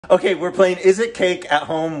Okay, we're playing Is It Cake at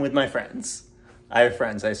home with my friends. I have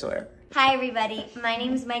friends, I swear. Hi everybody, my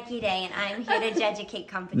name is Mikey Day and I'm here to judge a cake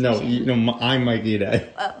competition. No, I'm Mikey Day.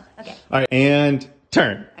 Oh, okay. All right, and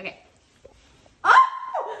turn. Okay.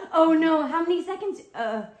 Oh no, how many seconds?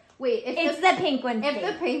 Wait, It's the pink one. If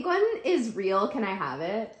the pink one is real, can I have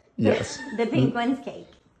it? Yes. The pink one's cake.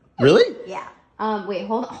 Really? Yeah. Wait,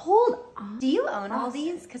 hold on. Do you own all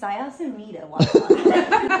these? Because I also need a lot.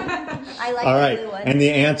 I like All the right, blue one. and the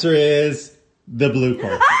answer is the blue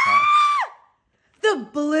corn. The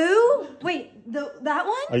blue? Wait, that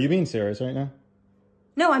one? Are you being serious right now?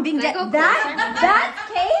 No, I'm being Can I go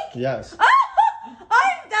that's cake? Yes.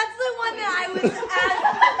 That's the one that I was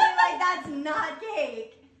absolutely like, that's not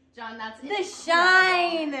cake. John, that's The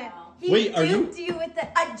shine. He Wait, are you- duped you with the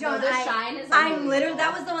John? No, the shine is I'm literally. unbelievable.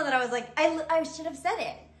 That was the one that I was like, I should have said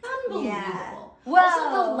it. unbelievable. Yeah. Also,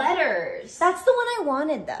 the letters. That's the one I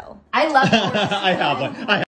wanted though. I love I have one.